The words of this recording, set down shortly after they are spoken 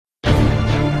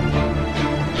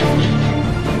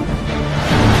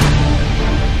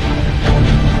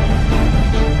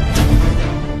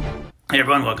Hey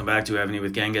everyone, welcome back to Evony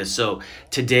with Genghis. So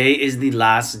today is the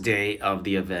last day of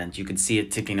the event. You can see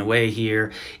it ticking away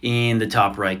here in the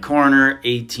top right corner.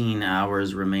 18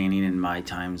 hours remaining in my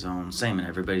time zone. Same in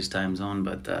everybody's time zone,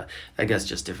 but I guess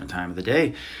just different time of the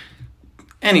day.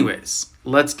 Anyways,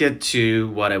 let's get to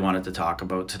what I wanted to talk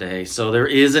about today. So there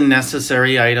is a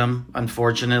necessary item.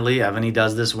 Unfortunately, Evony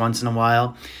does this once in a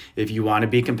while. If you want to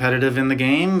be competitive in the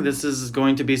game, this is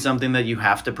going to be something that you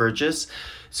have to purchase.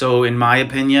 So in my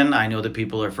opinion, I know that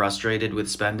people are frustrated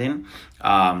with spending.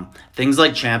 Things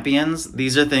like champions,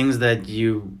 these are things that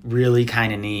you really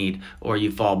kind of need or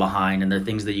you fall behind, and they're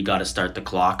things that you got to start the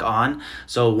clock on.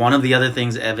 So one of the other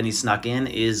things Evony snuck in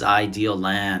is ideal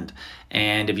land.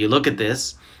 And if you look at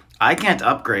this, I can't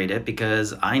upgrade it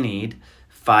because I need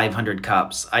 500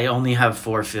 cups. I only have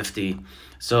 450.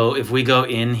 So if we go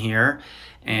in here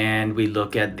and we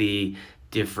look at the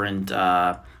different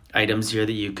items here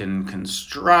that you can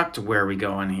construct, where we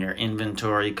go in here,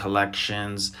 inventory,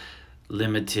 collections,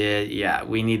 limited. Yeah,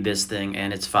 we need this thing,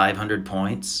 and it's 500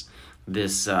 points,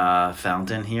 this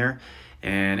fountain here.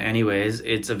 And anyways,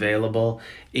 it's available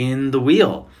in the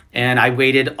wheel. And I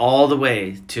waited all the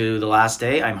way to the last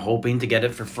day. I'm hoping to get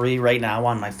it for free right now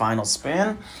on my final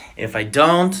spin. If I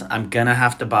don't, I'm gonna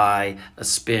have to buy a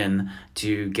spin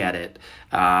to get it,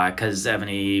 because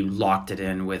Evony locked it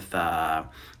in with a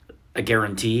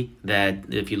guarantee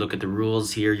that if you look at the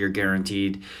rules here, you're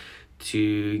guaranteed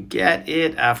to get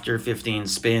it after 15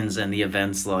 spins, and the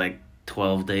event's like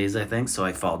 12 days, I think. So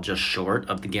I fall just short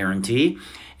of the guarantee,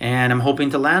 and I'm hoping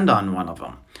to land on one of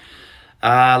them.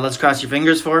 Let's cross your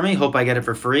fingers for me. Hope I get it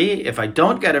for free. If I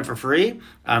don't get it for free,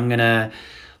 I'm gonna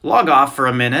log off for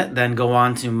a minute, then go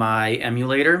on to my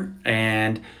emulator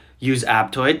and use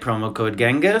APTOIDE, promo code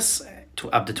Genghis,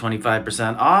 up to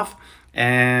 25% off.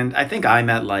 And I think I'm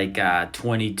at like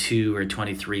 22 or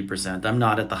 23%. I'm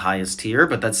not at the highest tier,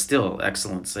 but that's still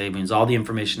excellent savings. All the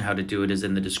information how to do it is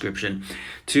in the description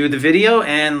to the video.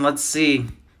 And let's see.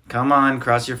 Come on,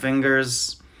 cross your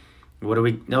fingers. What do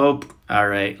we? Nope. All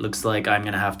right. Looks like I'm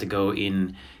going to have to go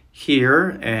in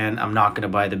here, and I'm not going to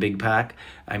buy the big pack.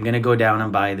 I'm going to go down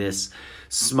and buy this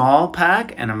small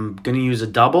pack, and I'm going to use a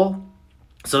double.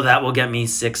 So that will get me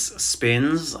 6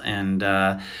 spins, and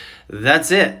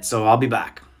that's it. So I'll be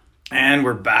back. And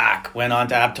we're back. Went on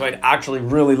to Aptoide. Actually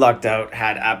really lucked out.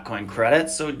 Had Appcoin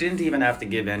credits, so didn't even have to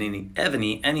give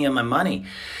Evony any of my money.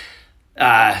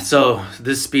 So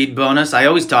this speed bonus, I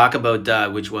always talk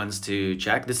about which ones to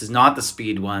check. This is not the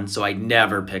speed one, so I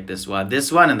never pick this one.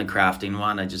 This one and the crafting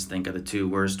one, I just think are the 2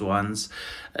 worst ones.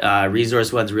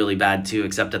 Resource one's really bad too,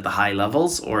 except at the high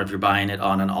levels, or if you're buying it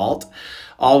on an alt.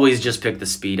 Always just pick the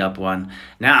speed up one.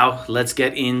 Now, let's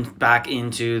get back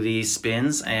into the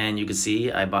spins, and you can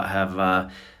see I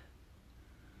have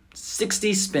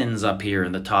 60 spins up here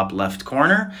in the top left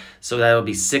corner. So that will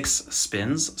be 6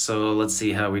 spins. So let's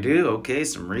see how we do. Okay,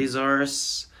 some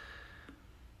resource.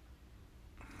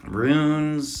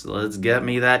 Runes. Let's get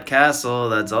me that castle.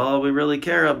 That's all we really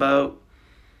care about.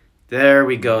 There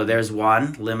we go. There's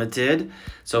one. Limited.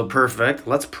 So perfect.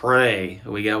 Let's pray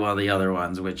we get one of the other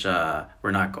ones, which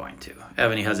we're not going to.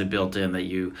 Evony has it built in that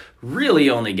you really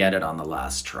only get it on the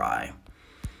last try.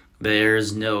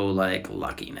 There's no like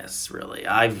luckiness really.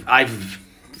 I've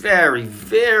very,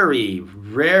 very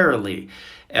rarely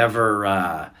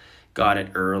ever got it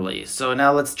early. So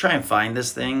now let's try and find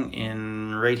this thing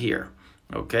in right here.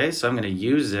 Okay, so I'm going to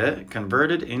use it,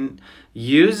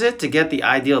 use it to get the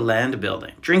ideal land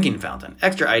building. Drinking fountain.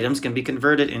 Extra items can be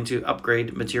converted into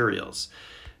upgrade materials.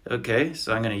 Okay,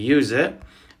 so I'm going to use it.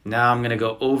 Now I'm going to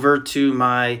go over to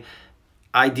my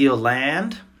ideal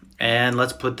land, and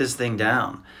let's put this thing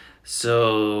down.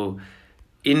 So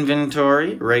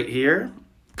inventory right here,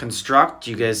 construct.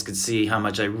 You guys can see how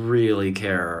much I really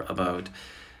care about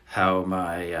how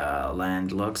my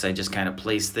land looks. I just kind of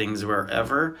place things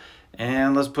wherever.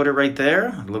 And let's put it right there.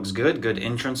 It looks good. Good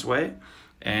entrance way.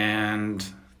 And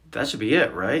that should be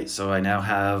it, right? So I now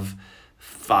have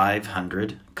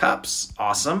 500 cups.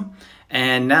 Awesome.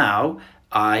 And now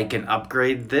I can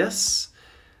upgrade this.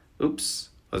 Oops.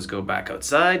 Let's go back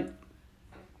outside.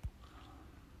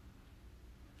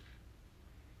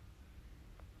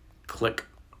 Click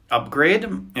upgrade,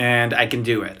 and I can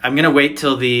do it. I'm going to wait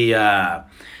till the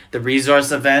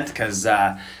resource event, because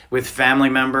with family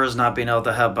members not being able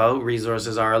to help out,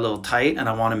 resources are a little tight, and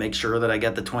I want to make sure that I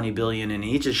get the 20 billion in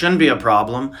each. It shouldn't be a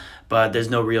problem, but there's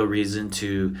no real reason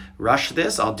to rush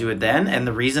this. I'll do it then. And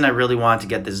the reason I really want to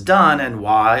get this done, and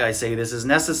why I say this is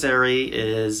necessary,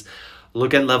 is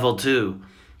look at level 2.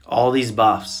 All these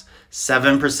buffs.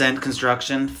 7%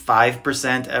 construction,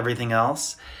 5% everything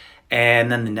else.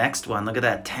 And then the next one, look at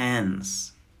that,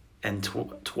 10s. and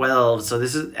 12. So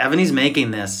this is, Evony's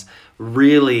making this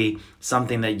really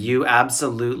something that you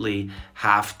absolutely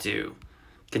have to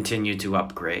continue to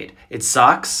upgrade. It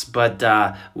sucks, but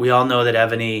we all know that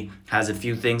Evony has a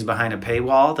few things behind a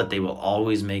paywall that they will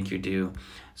always make you do.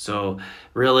 So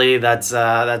really, that's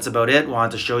about it.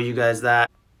 Want to show you guys that.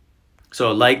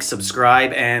 So like,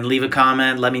 subscribe, and leave a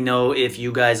comment. Let me know if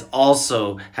you guys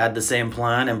also had the same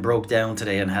plan and broke down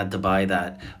today and had to buy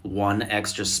that one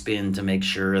extra spin to make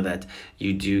sure that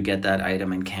you do get that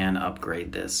item and can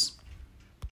upgrade this.